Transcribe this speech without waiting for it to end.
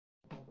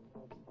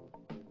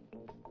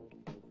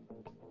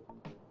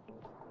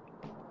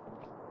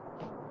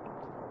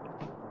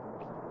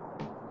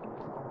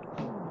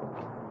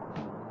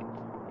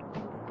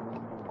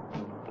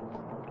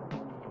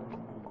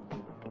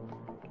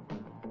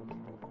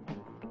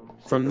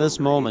From this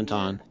moment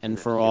on, and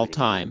for all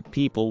time,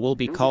 people will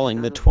be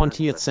calling the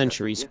 20th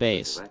century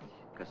space.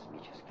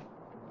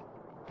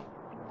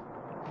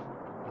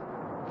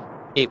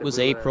 It was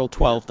April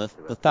 12th,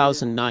 the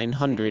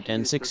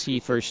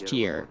 1961st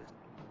year.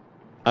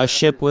 A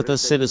ship with a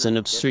citizen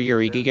of Sir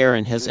Yuri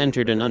Gagarin has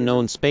entered an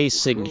unknown space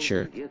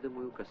signature.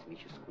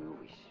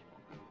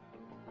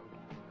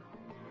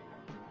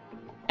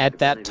 At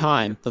that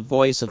time, the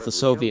voice of the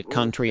Soviet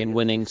country in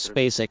winning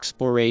space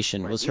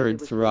exploration was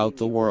heard throughout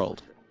the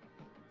world.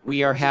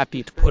 We are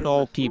happy to put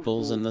all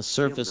peoples in the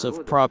service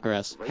of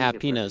progress,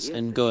 happiness,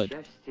 and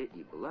good.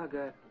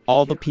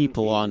 All the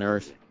people on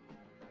Earth.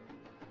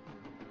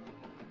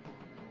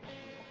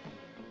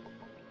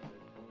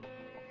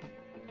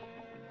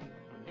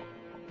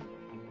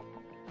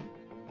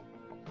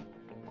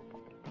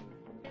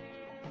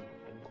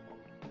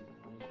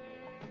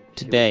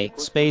 Today,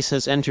 space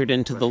has entered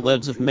into the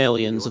lives of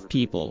millions of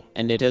people,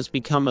 and it has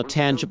become a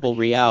tangible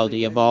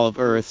reality of all of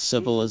Earth's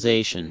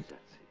civilization.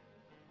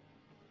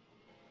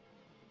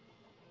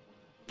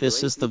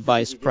 This is the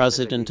Vice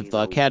President of the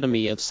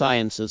Academy of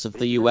Sciences of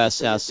the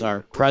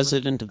USSR,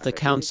 President of the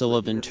Council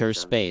of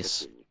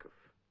Interspace,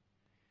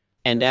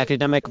 and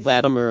Academic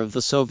Vladimir of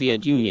the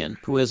Soviet Union,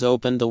 who has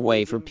opened the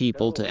way for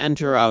people to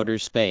enter outer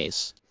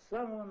space,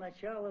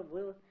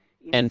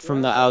 and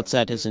from the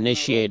outset has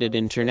initiated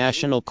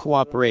international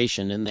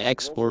cooperation in the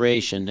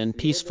exploration and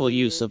peaceful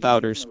use of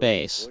outer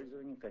space.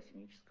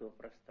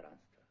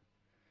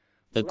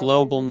 The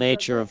global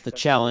nature of the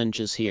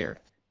challenge is here.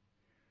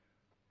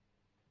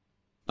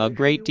 A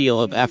great deal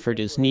of effort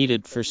is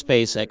needed for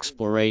space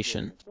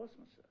exploration.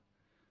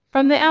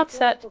 From the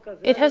outset,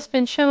 it has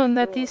been shown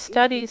that these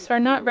studies are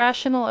not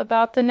rational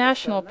about the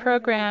national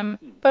program,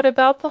 but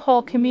about the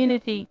whole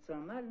community.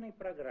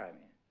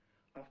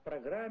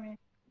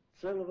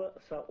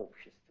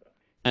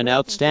 An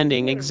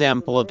outstanding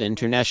example of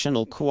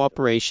international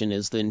cooperation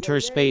is the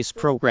Interspace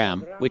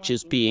program, which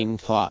is being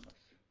taught.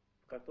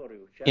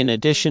 In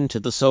addition to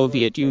the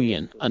Soviet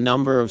Union, a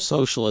number of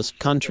socialist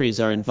countries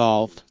are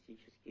involved.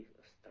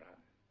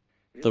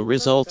 The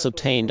results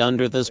obtained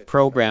under this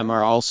program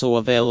are also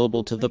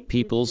available to the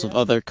peoples of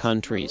other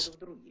countries.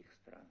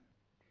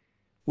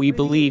 We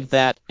believe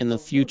that, in the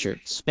future,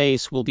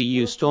 space will be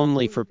used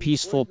only for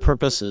peaceful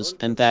purposes,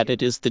 and that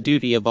it is the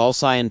duty of all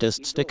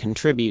scientists to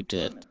contribute to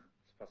it.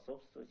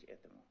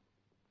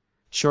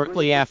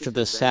 Shortly after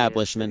the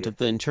establishment of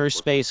the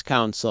Interspace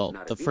Council,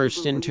 the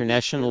first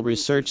international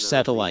research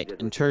satellite,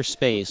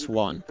 Interspace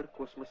 1,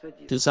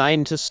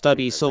 designed to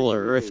study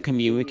solar-Earth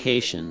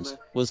communications,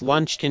 was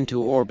launched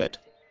into orbit.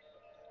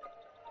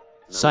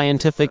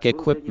 Scientific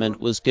equipment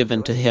was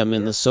given to him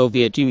in the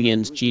Soviet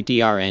Union's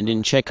GDR and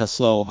in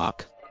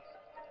Czechoslovakia.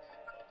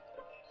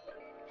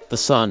 The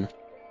Sun.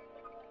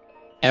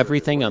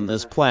 Everything on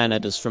this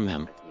planet is from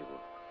him.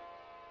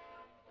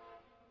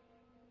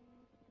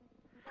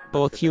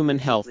 Both human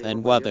health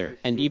and weather,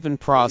 and even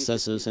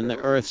processes in the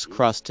Earth's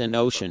crust and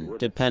ocean,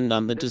 depend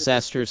on the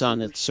disasters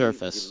on its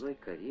surface.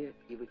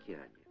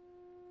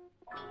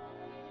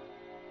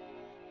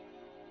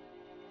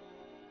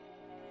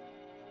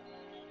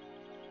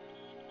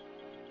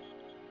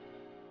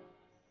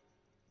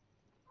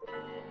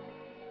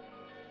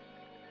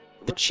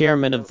 The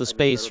chairman of the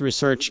Space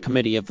Research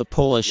Committee of the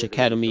Polish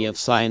Academy of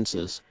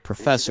Sciences,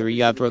 Professor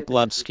Jadwiga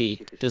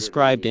Glebski,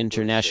 described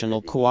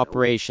international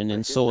cooperation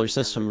in solar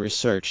system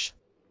research.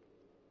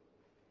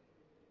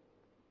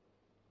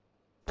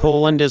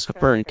 Poland is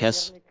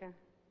Copernicus,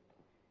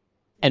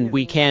 and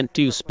we can't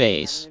do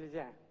space.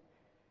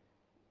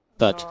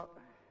 But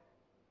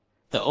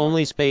the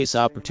only space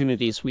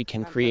opportunities we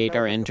can create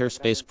are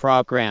interspace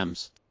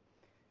programs.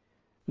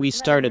 We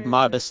started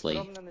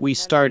modestly. We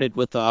started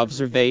with the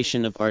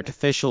observation of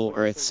artificial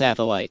Earth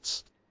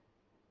satellites.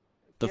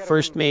 The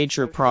first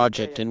major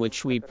project in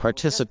which we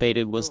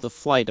participated was the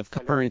flight of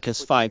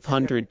Copernicus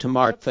 500 to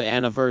mark the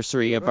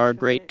anniversary of our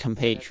great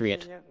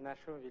compatriot.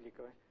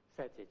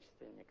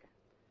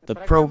 The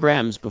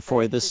programs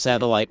before this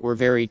satellite were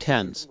very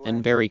tense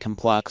and very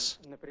complex.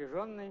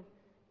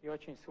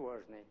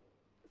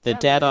 The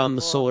data on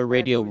the solar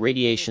radio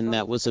radiation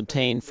that was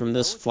obtained from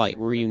this flight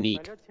were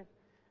unique.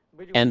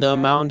 And the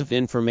amount of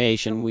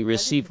information we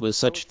received was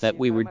such that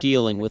we were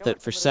dealing with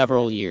it for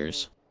several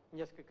years.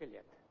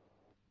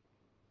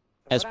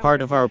 As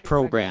part of our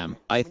program,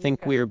 I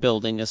think we are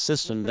building a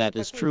system that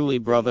is truly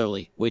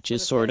brotherly, which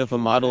is sort of a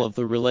model of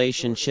the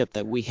relationship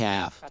that we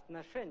have.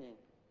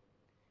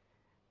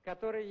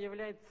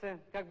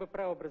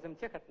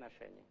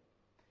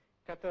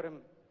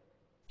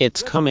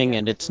 It's coming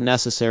and it's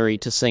necessary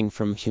to sing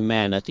from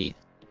humanity.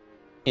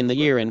 In the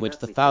year in which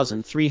the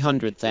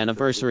 1300th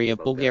anniversary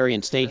of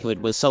Bulgarian statehood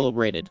was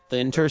celebrated, the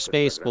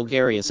Interspace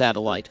Bulgaria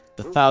satellite,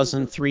 the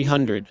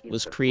 1300,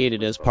 was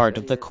created as part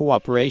of the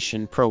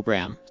cooperation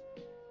program.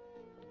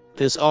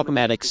 This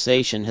automatic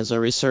station has a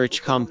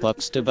research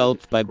complex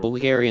developed by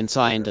Bulgarian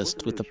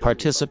scientists with the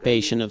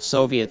participation of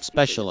Soviet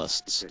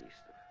specialists.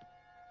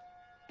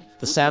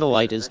 The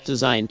satellite is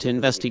designed to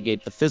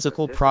investigate the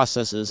physical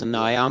processes in the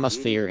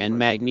ionosphere and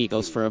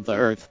magnetosphere of the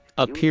Earth,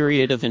 a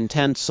period of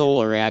intense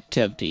solar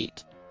activity.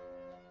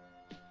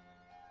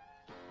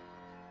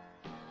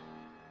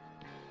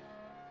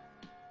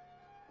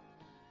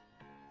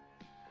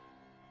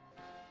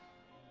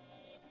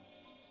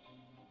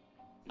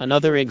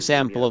 Another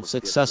example of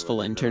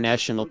successful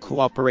international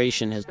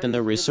cooperation has been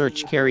the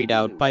research carried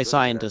out by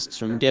scientists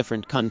from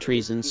different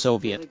countries in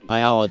Soviet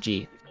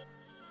biology,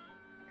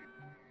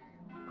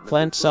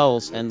 plant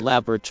cells, and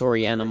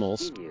laboratory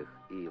animals.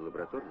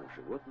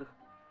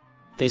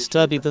 They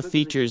study the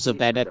features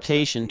of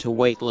adaptation to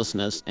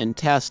weightlessness and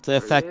test the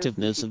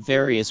effectiveness of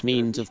various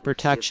means of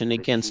protection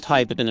against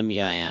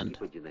hypothermia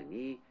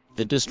and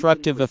the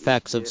destructive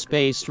effects of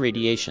space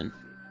radiation.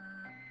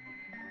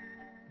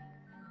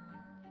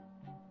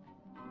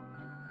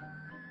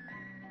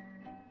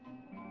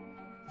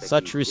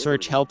 Such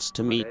research helps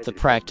to meet the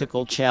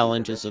practical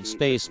challenges of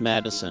space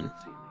medicine.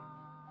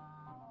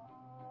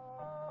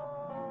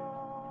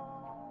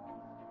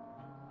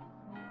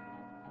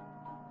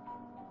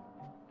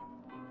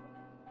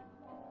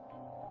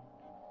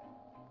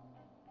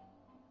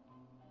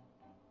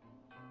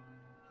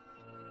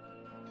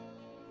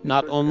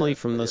 Not only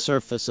from the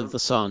surface of the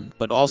Sun,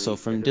 but also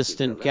from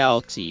distant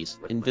galaxies,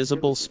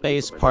 invisible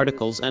space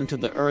particles enter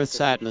the Earth's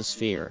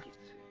atmosphere.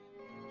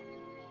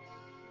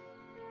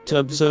 To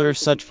observe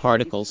such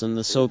particles in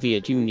the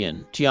Soviet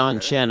Union,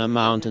 Tianshan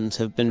mountains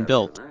have been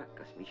built.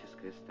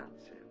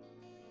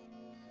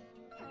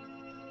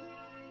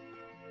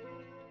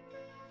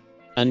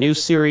 A new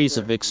series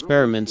of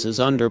experiments is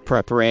under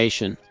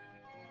preparation.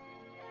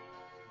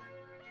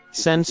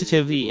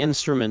 Sensitivity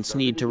instruments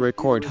need to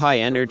record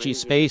high-energy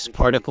space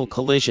particle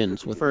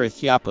collisions with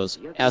Earth YAPO's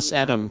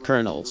atom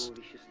kernels.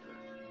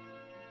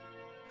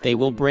 They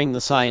will bring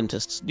the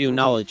scientists new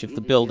knowledge of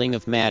the building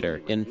of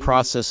matter in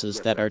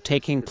processes that are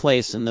taking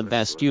place in the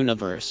vast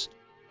universe.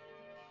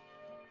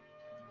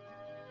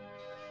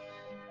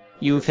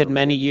 You've had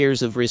many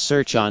years of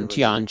research on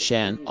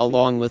Tianshan,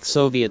 along with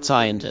Soviet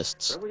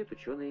scientists,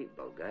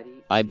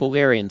 by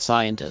Bulgarian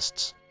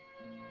scientists.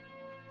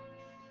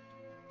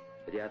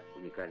 Ряд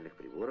уникальных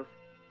приборов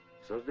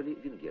создали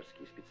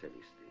венгерские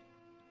специалисты.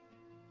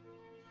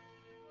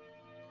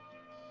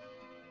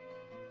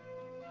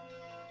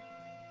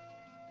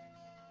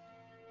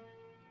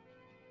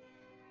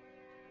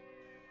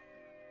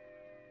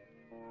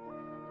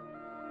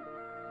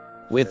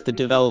 With the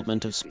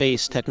development of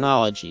space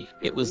technology,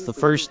 it was the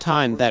first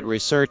time that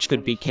research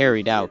could be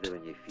carried out,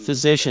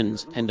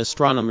 physicians and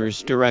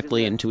astronomers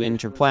directly into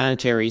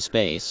interplanetary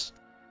space.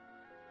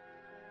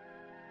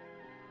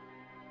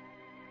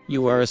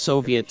 You are a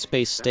Soviet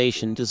space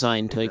station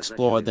designed to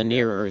explore the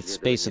near-Earth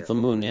space of the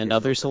Moon and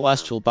other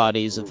celestial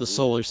bodies of the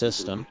solar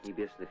system.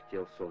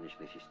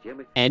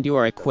 And you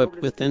are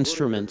equipped with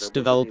instruments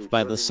developed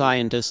by the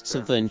scientists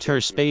of the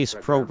Interspace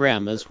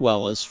program as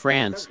well as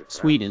France,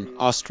 Sweden,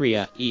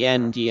 Austria,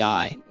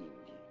 ENDI.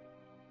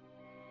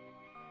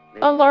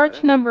 A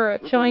large number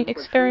of joint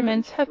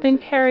experiments have been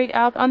carried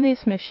out on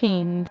these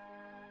machines.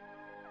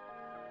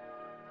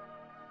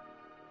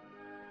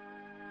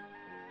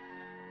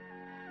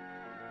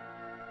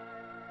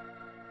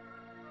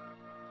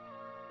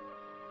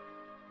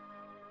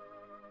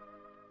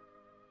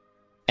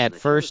 At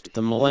first,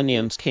 the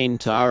millenniums came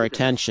to our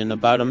attention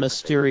about a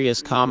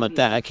mysterious comet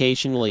that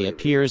occasionally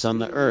appears on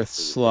the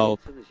Earth's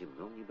slope.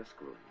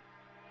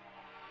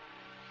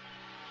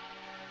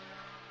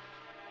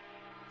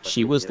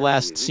 She was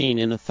last seen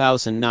in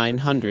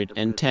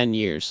 1910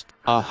 years.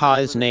 Aha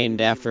is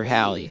named after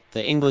Halley,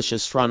 the English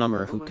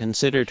astronomer who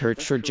considered her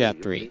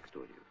trajectory.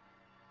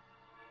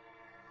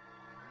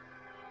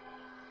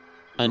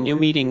 A new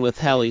meeting with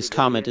Halley's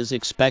comet is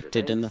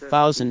expected in the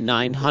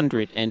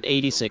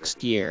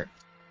 1986th year.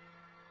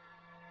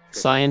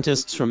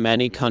 Scientists from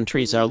many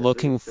countries are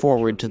looking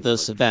forward to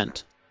this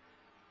event.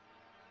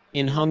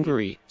 In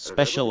Hungary,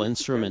 special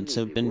instruments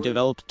have been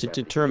developed to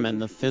determine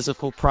the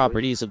physical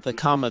properties of the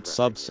comet's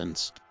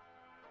substance.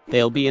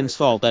 They'll be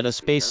installed at a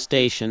space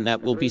station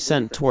that will be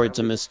sent towards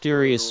a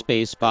mysterious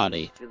space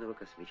body.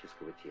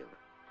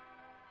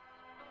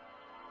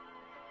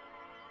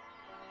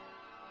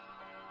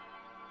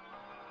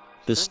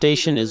 The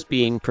station is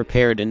being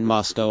prepared in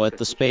Moscow at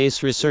the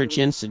Space Research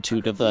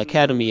Institute of the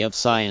Academy of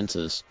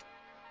Sciences.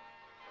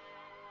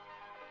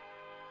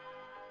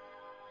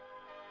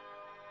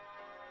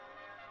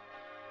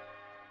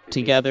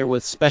 Together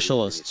with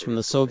specialists from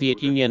the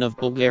Soviet Union of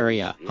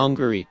Bulgaria,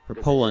 Hungary,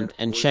 Poland,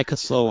 and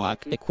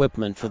Czechoslovak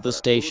equipment for the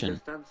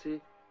station.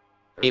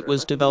 It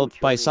was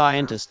developed by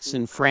scientists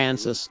in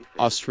France,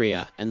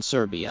 Austria, and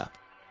Serbia.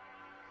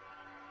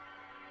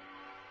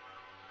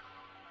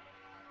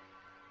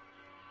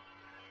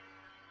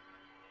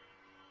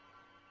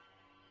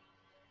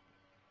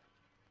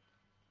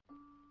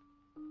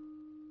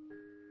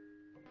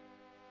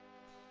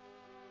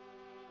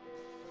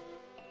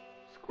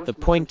 The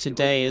point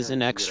today is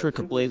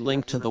inextricably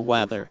linked to the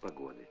weather.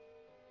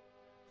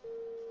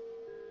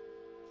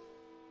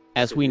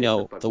 As we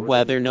know, the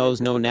weather knows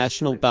no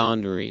national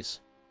boundaries.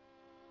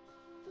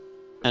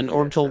 An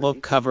orbital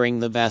look covering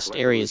the vast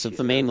areas of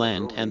the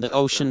mainland and the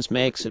oceans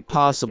makes it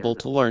possible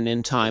to learn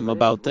in time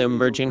about the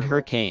emerging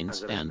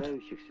hurricanes and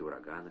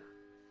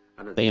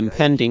the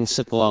impending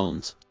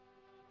cyclones.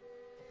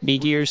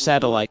 Meteor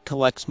satellite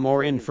collects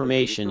more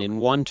information in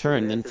one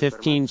turn than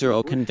 15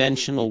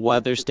 conventional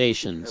weather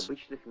stations.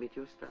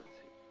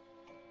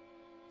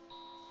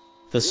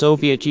 The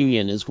Soviet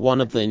Union is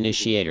one of the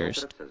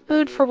initiators.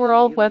 Food for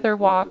World Weather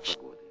Watch.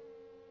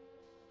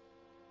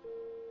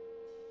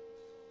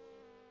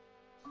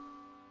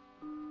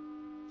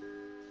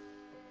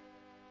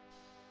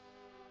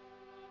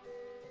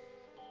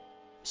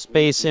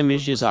 Space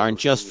images aren't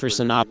just for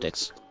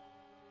synoptics.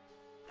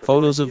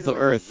 Photos of the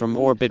Earth from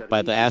orbit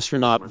by the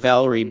astronaut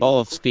Valery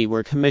Bolovsky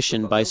were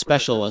commissioned by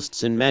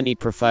specialists in many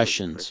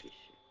professions.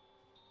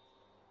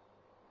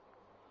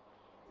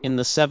 In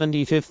the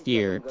 75th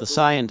year, the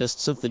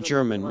scientists of the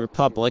German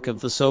Republic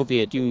of the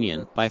Soviet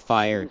Union, by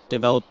fire,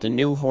 developed a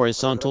new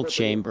horizontal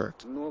chamber,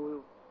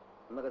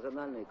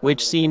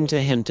 which seemed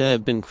to him to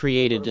have been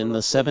created in the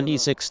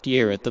 76th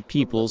year at the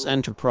People's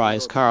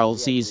Enterprise Carl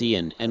Zeiss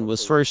and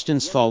was first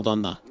installed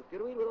on the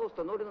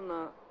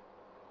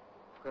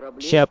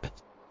ship.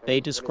 They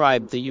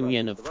described the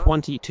Union of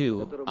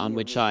 22, on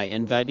which I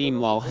and Vadim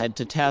Lal had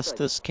to test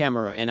this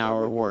camera in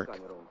our work.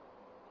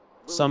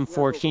 Some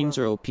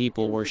 14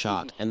 people were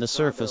shot, and the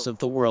surface of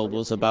the world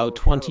was about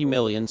 20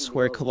 million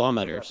square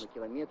kilometers.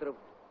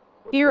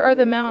 Here are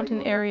the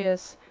mountain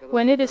areas,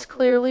 when it is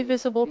clearly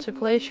visible to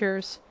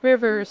glaciers,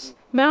 rivers,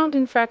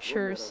 mountain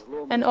fractures,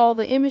 and all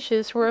the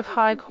images were of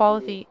high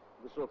quality.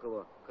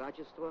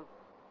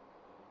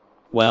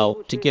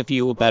 Well, to give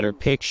you a better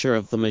picture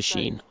of the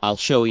machine, I'll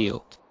show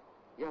you.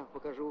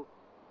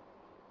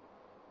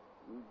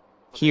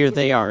 Here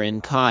they are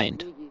in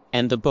kind,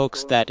 and the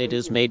books that it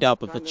is made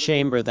up of a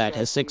chamber that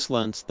has 6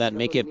 lens that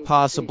make it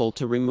possible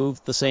to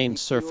remove the same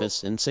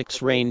surface in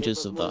 6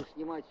 ranges of the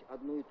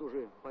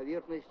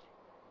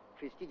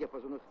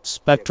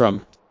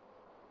spectrum.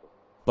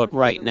 But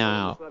right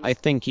now, I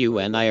think you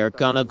and I are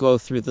gonna go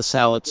through the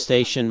Salat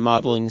Station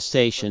modeling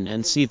station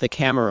and see the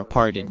camera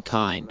part in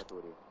kind.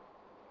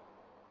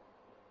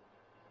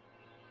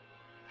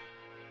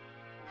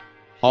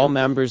 All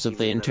members of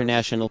the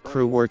international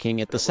crew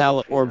working at the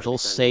Salat orbital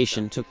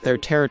station took their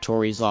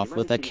territories off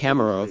with a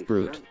camera of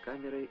brute.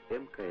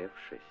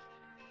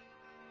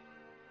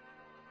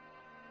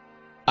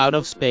 Out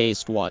of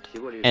space what?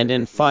 And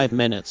in 5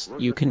 minutes,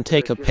 you can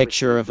take a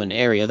picture of an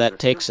area that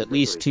takes at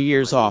least 2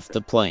 years off the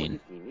plane.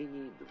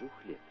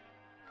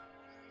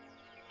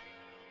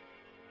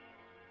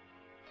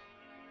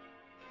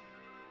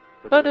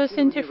 Photos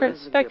in different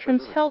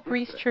spectrums help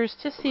researchers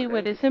to see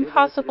what is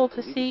impossible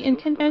to see in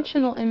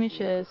conventional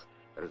images.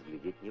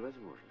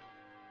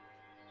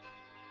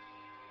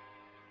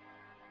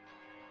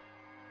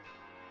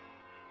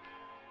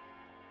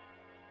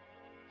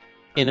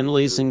 In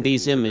analyzing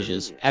these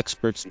images,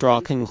 experts draw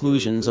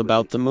conclusions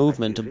about the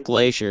movement of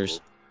glaciers.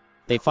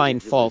 They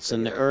find faults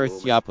in the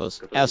Earth's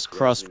Yapos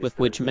crust with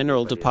which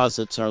mineral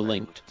deposits are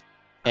linked.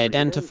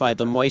 Identify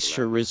the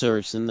moisture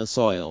reserves in the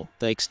soil,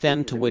 the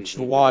extent to which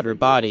the water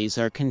bodies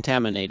are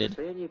contaminated,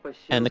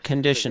 and the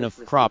condition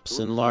of crops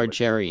in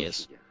large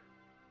areas.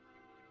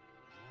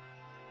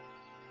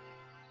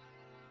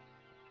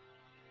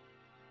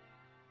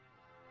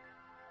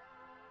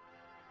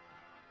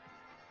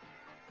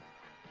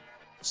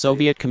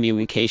 Soviet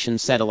communication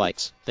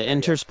satellites. The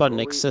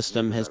Intersputnik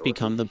system has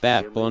become the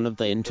backbone of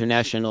the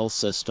international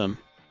system.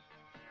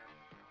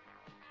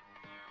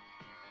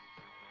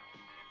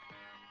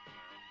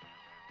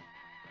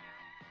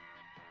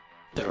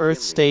 The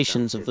Earth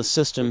stations of the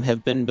system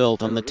have been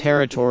built on the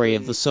territory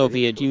of the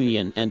Soviet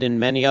Union and in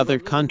many other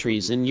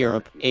countries in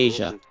Europe,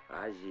 Asia,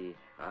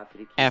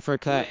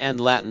 Africa, and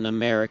Latin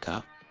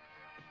America.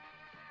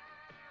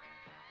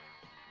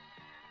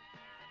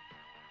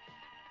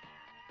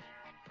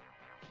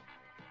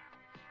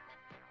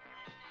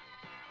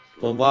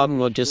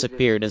 Volodno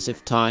disappeared as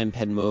if time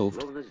had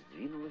moved.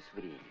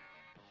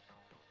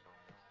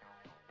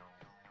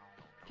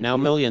 Now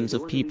millions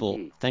of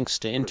people, thanks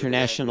to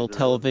international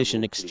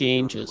television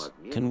exchanges,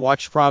 can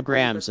watch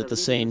programs at the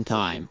same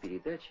time.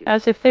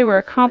 As if they were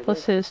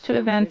accomplices to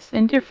events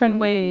in different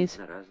ways.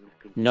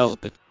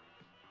 Nope.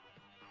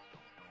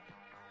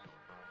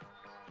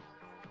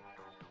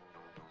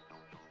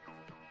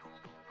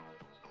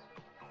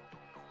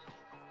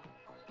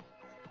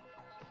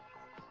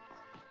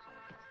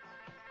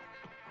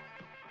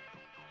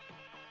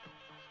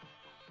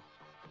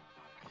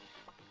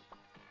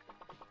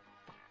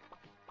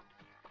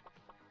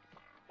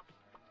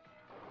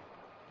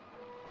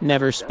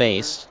 Never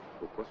space.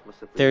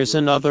 There's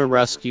another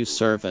rescue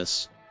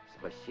service.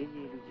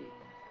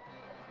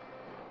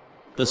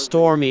 The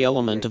stormy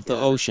element of the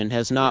ocean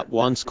has not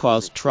once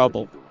caused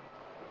trouble.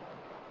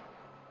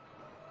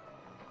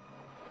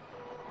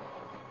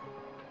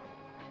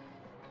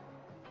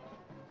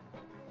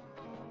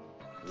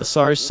 The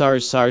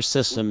SARS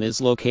system is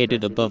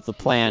located above the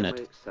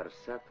planet.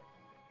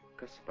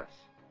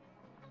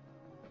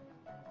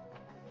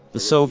 The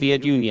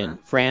Soviet Union,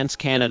 France,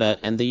 Canada,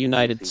 and the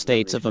United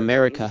States of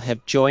America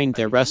have joined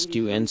their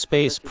rescue and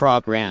space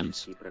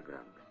programs.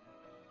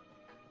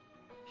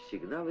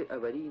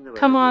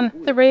 Come on,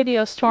 the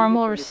radio storm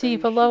will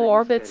receive a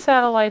low-orbit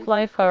satellite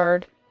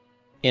lifeguard.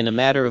 In a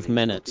matter of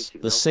minutes,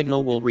 the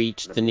signal will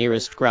reach the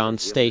nearest ground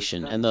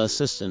station and the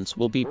assistance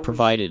will be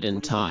provided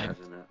in time.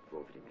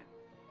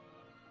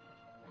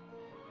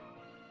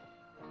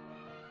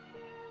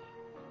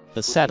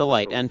 The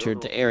satellite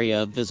entered the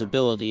area of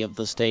visibility of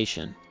the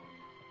station.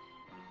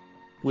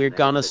 We're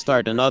gonna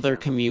start another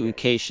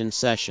communication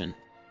session.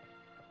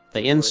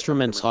 The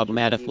instruments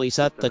automatically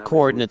set the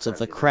coordinates of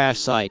the crash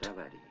site.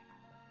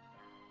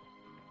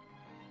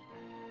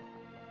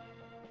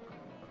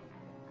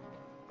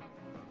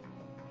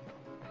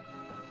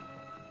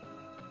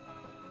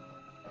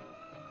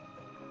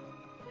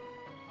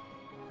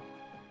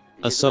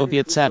 A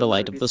Soviet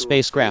satellite of the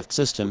spacecraft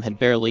system had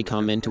barely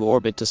come into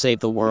orbit to save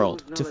the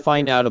world, to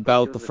find out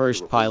about the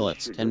first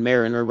pilots and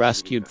mariner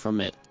rescued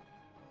from it.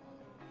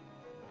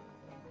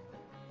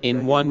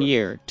 In 1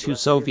 year, 2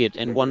 Soviet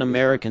and 1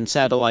 American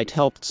satellite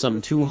helped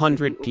some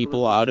 200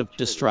 people out of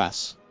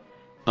distress.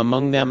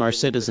 Among them are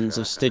citizens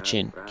of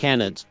Stichin,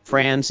 Canada,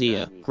 France,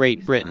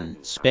 Great Britain,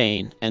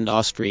 Spain, and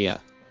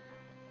Austria.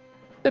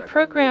 The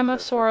program of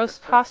Soros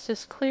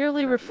Costas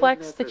clearly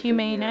reflects the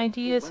humane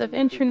ideas of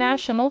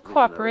international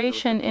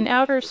cooperation in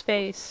outer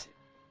space.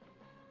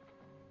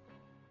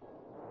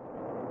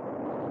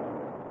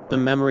 The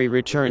memory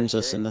returns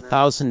us in the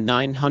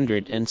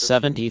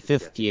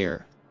 1975th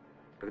year,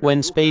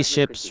 when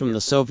spaceships from the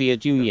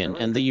Soviet Union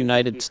and the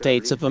United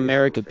States of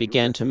America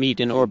began to meet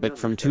in orbit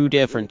from 2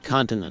 different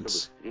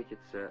continents.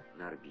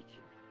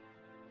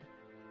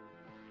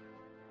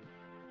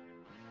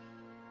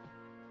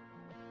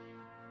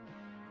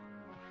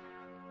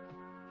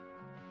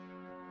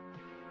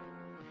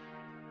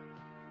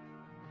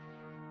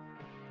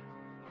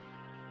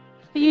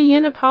 The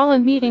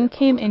Union-Apollon meeting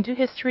came into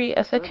history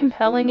as a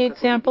compelling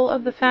example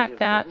of the fact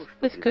that,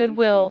 with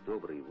goodwill,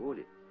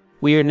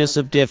 weirdness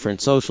of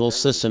different social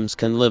systems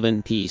can live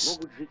in peace.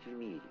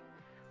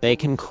 They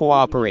can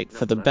cooperate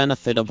for the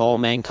benefit of all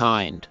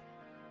mankind.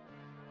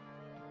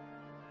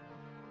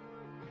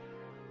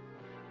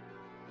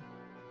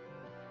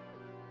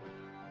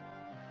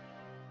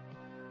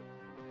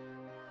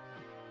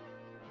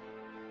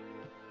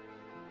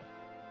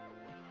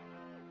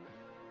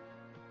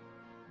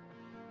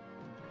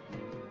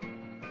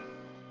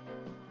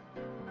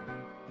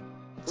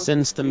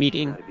 Since the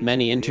meeting,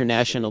 many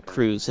international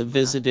crews have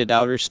visited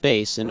outer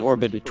space in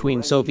orbit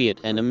between Soviet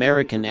and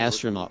American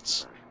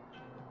astronauts.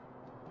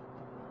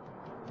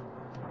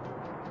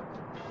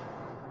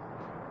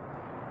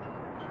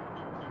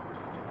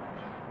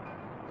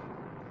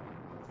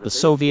 The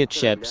Soviet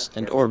ships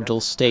and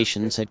orbital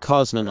stations had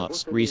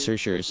cosmonauts,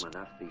 researchers.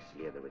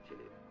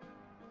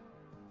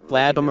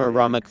 Vladimir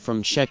Romek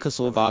from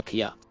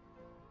Czechoslovakia,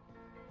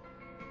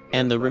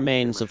 and the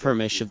remains of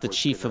Hermish of the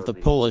chief of the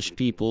Polish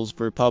People's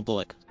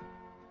Republic.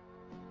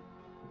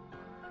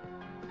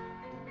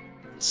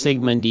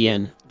 Sigmund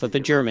Jähn, for the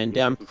German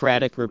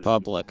Democratic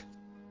Republic.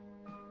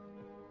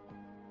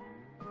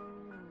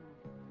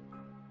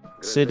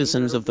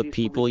 Citizens of the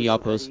People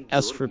Yapos,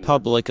 S.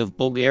 Republic of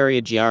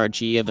Bulgaria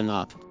Georgi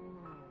Ivanov.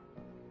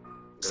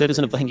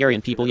 Citizen of the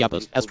Hungarian People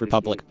Yapos, S.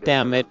 Republic,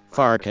 Damit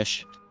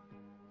Farkas.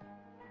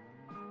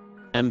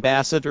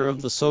 Ambassador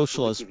of the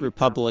Socialist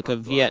Republic of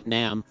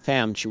Vietnam,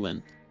 Pham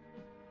Nguyen.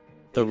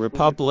 The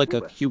Republic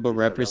of Cuba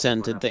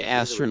represented the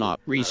astronaut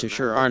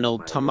researcher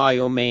Arnold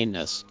Tamayo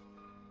Manes.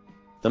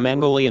 The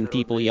Mongolian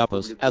People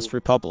Yapos, S.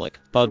 Republic,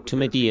 Bug to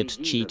Mediat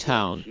Chi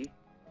Town.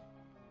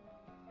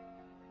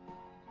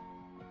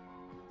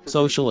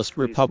 Socialist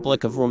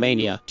Republic of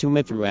Romania,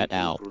 Tumitru et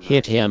al.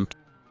 Hit him.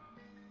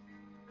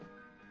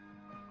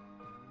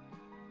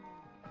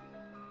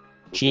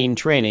 Gene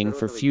training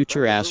for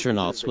future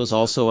astronauts was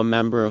also a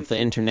member of the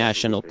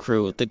international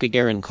crew at the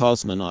Gagarin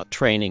Cosmonaut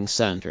Training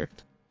Center.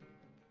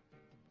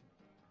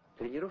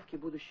 Тренировки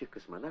будущих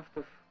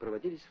космонавтов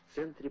проводились в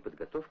Центре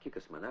подготовки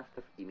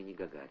космонавтов имени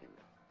Гагарина.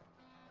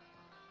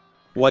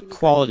 What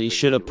qualities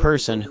should a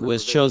person who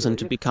has chosen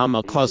to become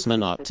a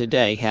cosmonaut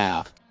today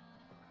have?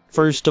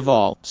 First of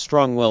all,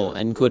 strong will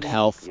and good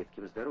health.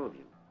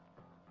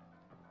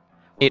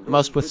 It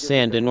must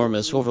withstand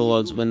enormous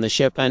overloads when the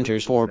ship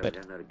enters orbit.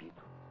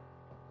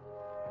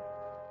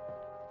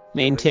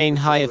 Maintain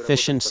high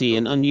efficiency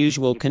in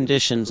unusual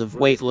conditions of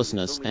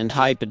weightlessness and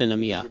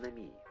hypodynamia.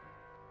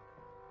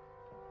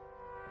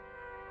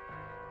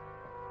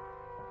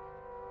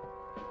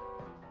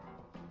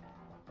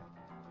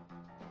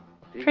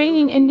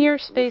 Training in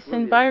near-space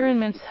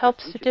environments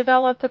helps to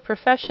develop the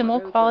professional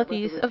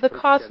qualities of the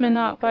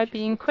cosmonaut by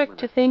being quick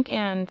to think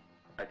and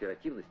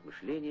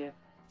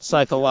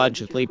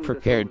psychologically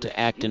prepared to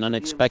act in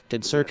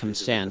unexpected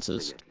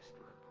circumstances.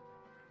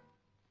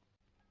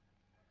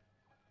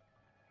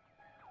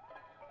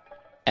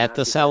 At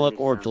the Salyut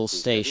orbital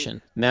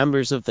station,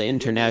 members of the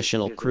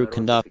international crew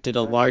conducted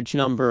a large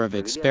number of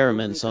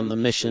experiments on the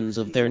missions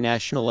of their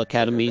national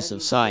academies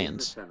of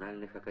science.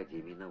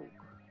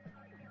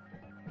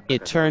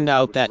 It turned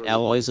out that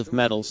alloys of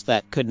metals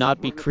that could not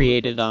be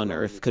created on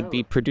Earth could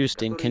be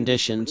produced in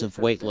conditions of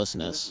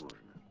weightlessness.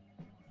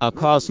 A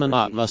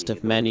cosmonaut must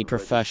have many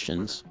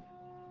professions.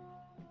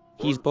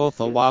 He's both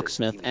a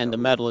locksmith and a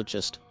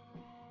metallurgist,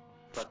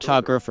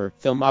 photographer,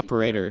 film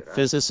operator,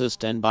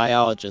 physicist, and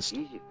biologist.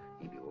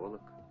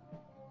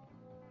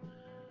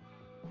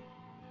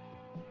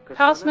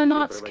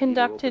 Cosmonauts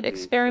conducted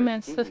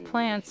experiments with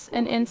plants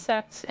and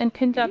insects and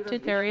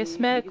conducted various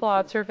medical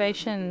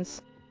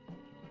observations.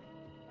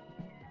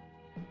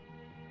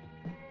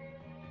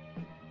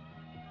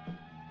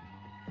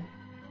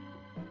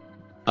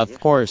 Of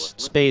course,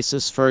 space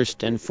is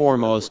first and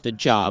foremost a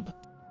job.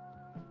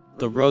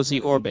 The rosy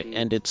orbit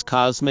and its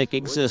cosmic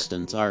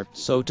existence are,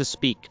 so to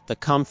speak, the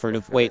comfort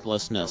of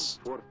weightlessness.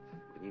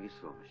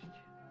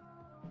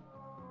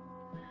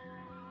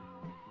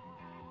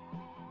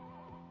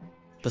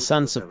 The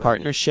sense of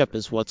partnership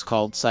is what's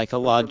called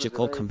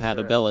psychological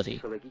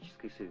compatibility.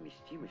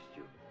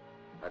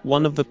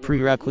 One of the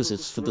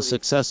prerequisites for the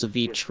success of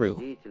each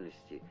crew.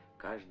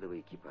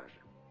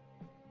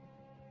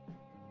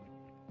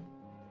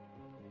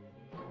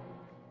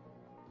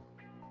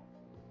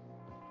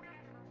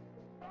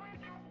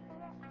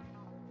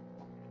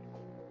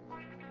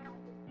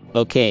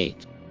 Okay.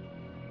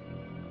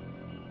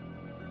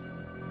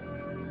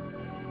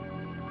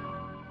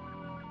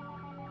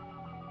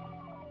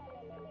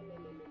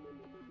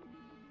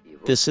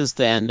 This is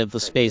the end of the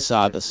Space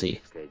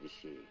Odyssey.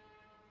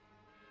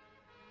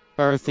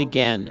 Earth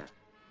again.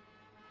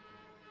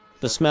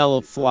 The smell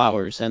of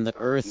flowers and the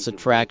Earth's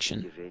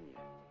attraction.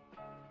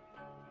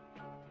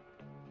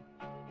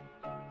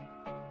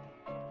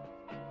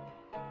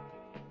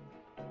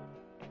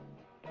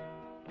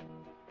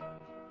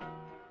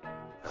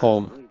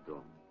 Home.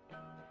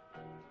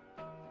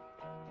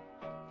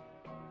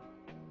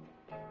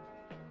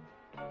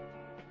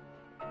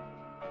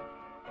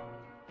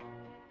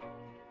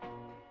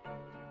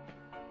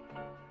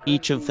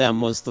 Each of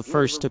them was the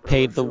first to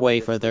pave the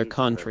way for their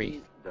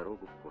country.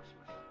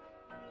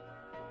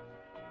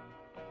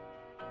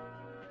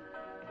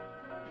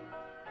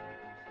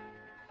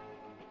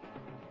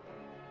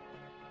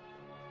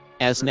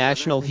 As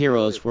national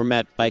heroes were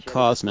met by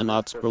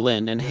cosmonauts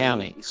Berlin and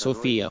Halle,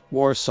 Sofia,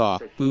 Warsaw,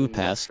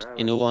 Budapest,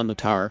 and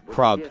Ulaanbaatar,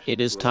 Prague. It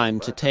is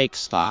time to take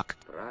stock.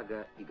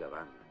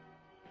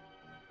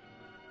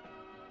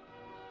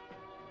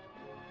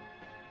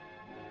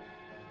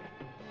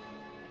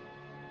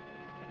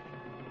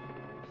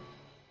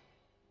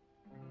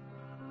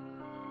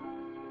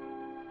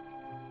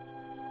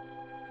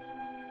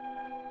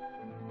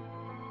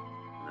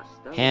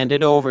 Hand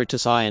it over to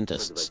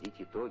scientists.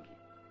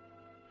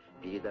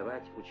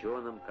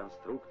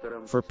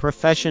 For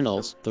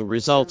professionals, the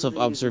results of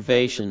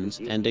observations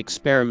and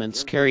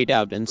experiments carried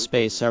out in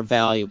space are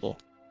valuable.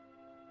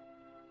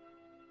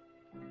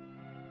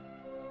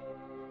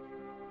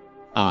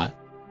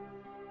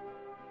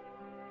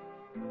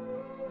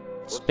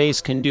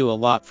 Space can do a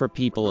lot for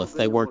people if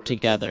they work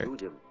together.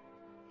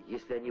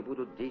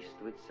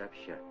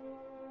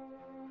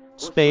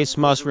 Space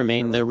must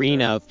remain the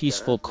arena of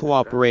peaceful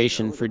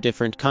cooperation for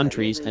different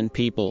countries and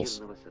peoples.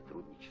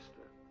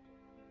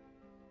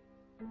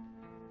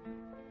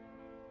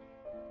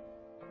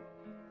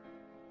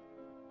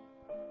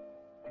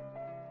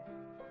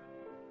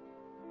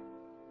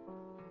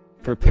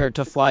 Prepare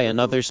to fly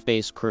another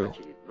space crew.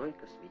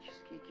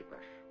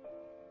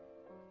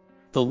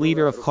 The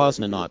leader of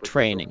cosmonaut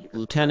training,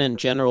 Lieutenant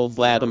General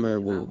Vladimir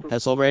Wu,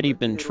 has already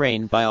been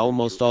trained by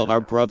almost all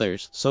our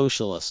brothers,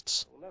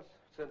 socialists.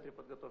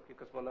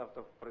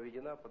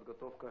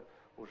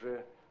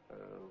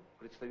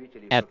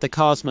 At the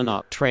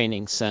Cosmonaut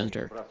Training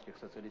Center.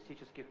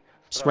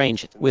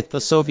 Strange, with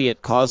the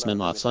Soviet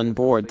cosmonauts on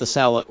board the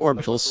Salyut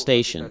orbital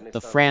station,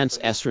 the France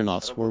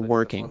astronauts were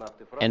working,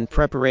 and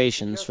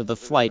preparations for the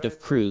flight of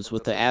crews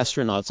with the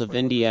astronauts of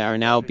India are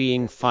now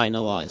being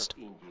finalized.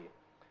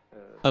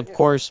 Of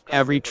course,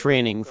 every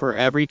training for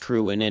every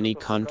crew in any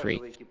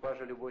country.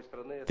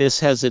 This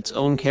has its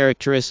own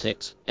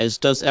characteristics, as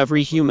does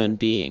every human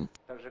being.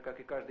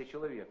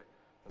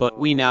 But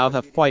we now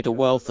have quite a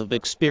wealth of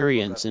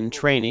experience in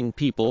training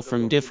people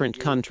from different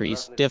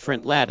countries,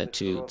 different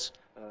latitudes,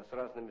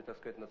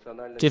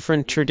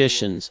 different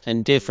traditions,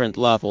 and different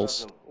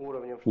levels.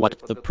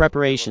 The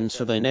preparations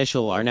for the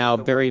initial are now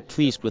very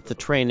pleased with the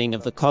training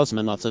of the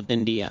cosmonauts of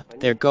India.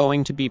 They're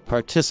going to be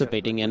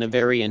participating in a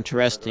very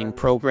interesting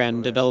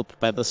program developed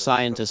by the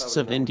scientists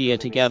of India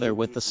together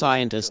with the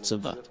scientists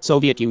of the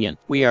Soviet Union.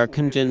 We are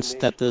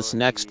convinced that this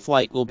next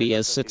flight will be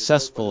as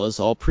successful as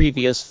all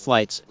previous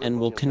flights and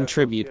will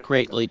contribute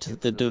greatly to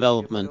the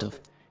development of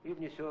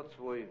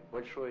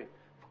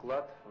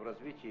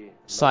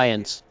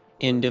science,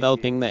 in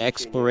developing the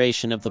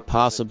exploration of the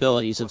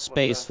possibilities of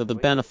space for the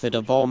benefit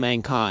of all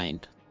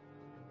mankind.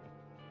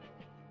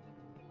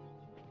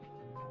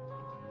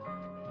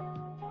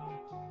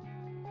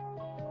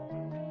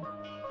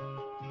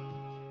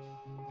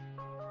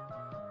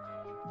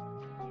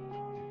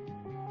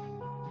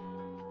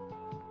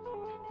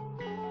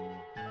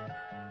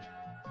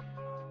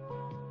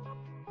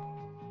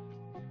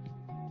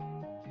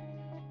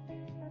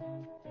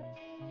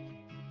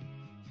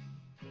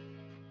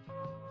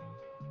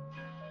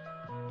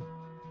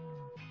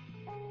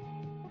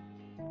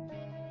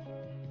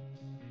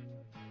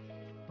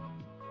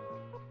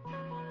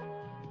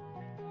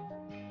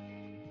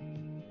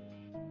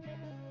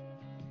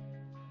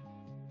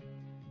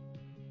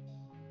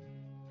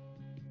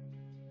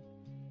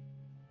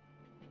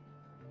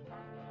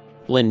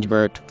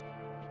 Lindbergh.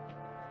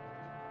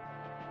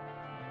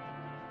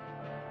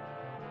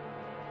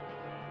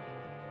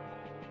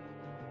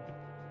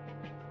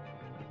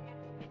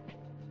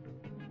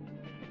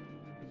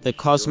 The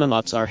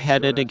cosmonauts are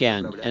headed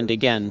again and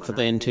again for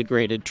the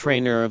integrated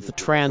trainer of the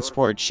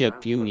Transport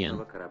Ship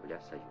Union.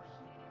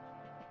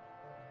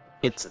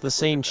 It's the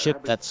same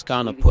ship that's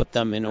gonna put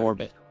them in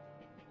orbit.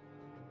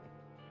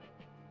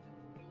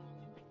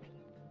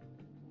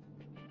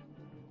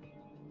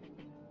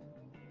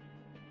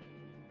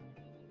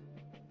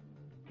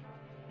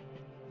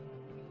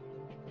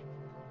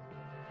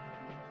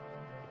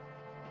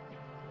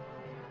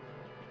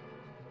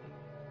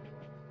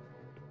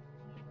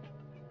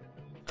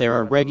 There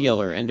are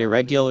regular and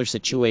irregular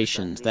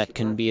situations that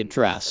can be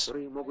addressed.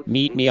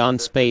 Meet me on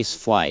space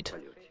flight.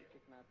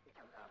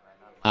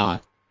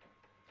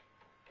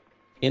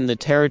 In the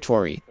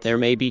territory, there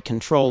may be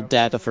controlled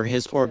data for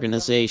his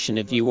organization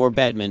if you or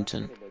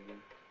badminton.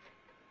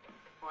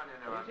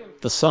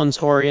 The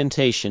sun's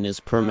orientation is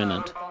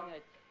permanent.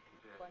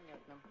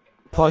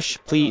 Push,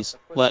 please,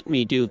 let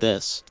me do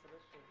this.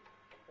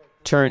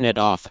 Turn it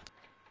off.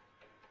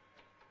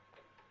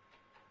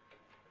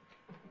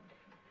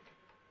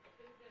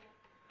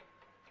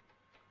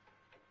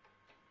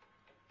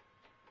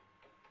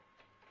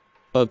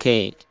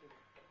 Okay.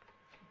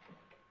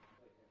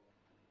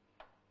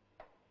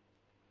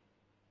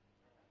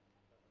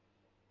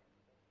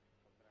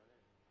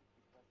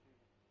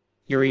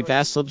 Yuri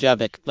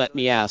Vasiljevic, let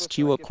me ask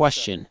you a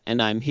question,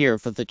 and I'm here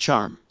for the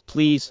charm.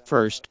 Please,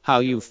 first, how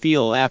you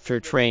feel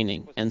after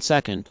training, and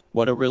second,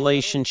 what a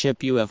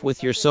relationship you have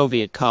with your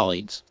Soviet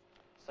colleagues.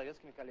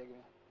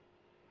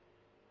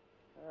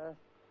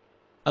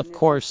 Of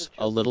course,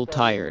 a little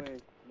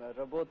tired.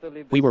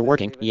 We were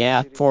working,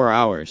 4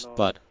 hours,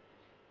 but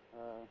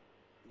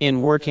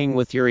in working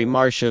with Yuri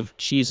Marshev,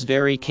 she's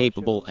very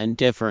capable and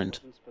different.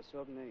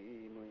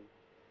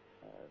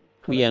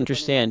 We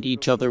understand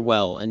each other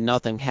well and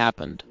nothing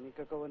happened.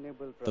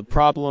 The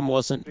problem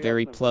wasn't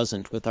very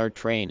pleasant with our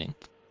training.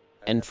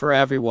 And for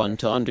everyone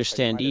to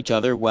understand each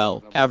other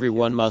well,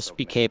 everyone must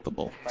be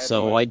capable.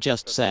 So I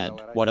just said,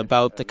 what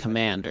about the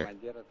commander?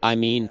 I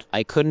mean,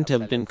 I couldn't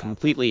have been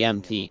completely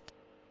empty.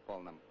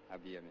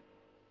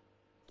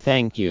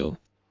 Thank you.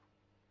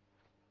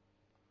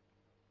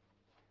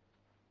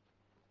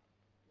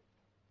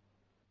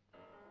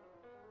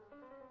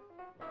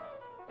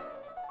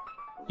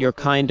 You're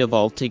kind of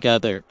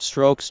altogether,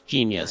 strokes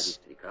genius.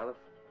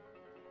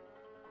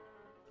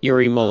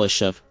 Yuri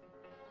Moloshev.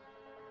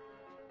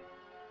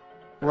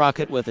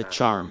 Rocket with a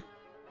charm.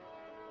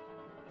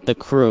 The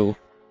crew.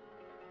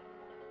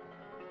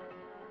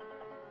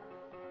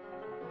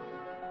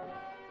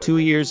 2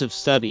 years of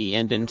study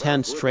and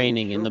intense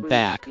training in the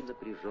back.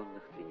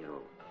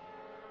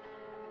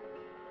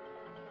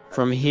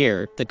 From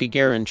here, the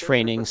Gagarin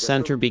Training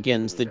Center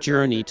begins the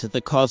journey to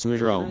the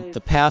Cosmodrome, the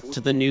path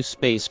to the new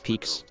space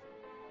peaks.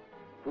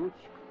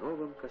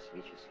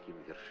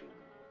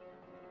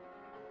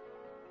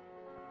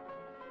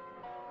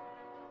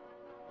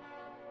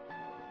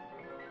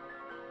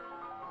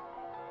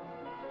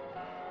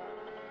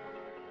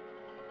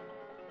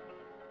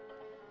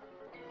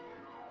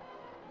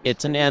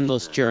 It's an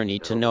endless journey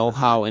to know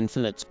how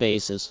infinite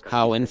space is,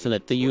 how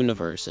infinite the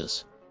universe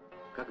is.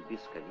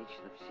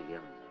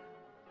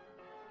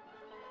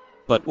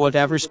 But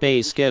whatever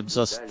space gives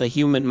us, the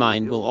human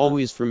mind will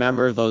always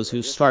remember those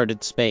who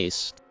started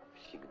space.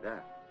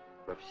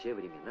 Во все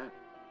времена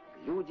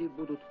люди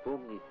будут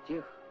помнить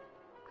тех,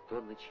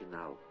 кто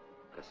начинал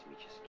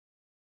космический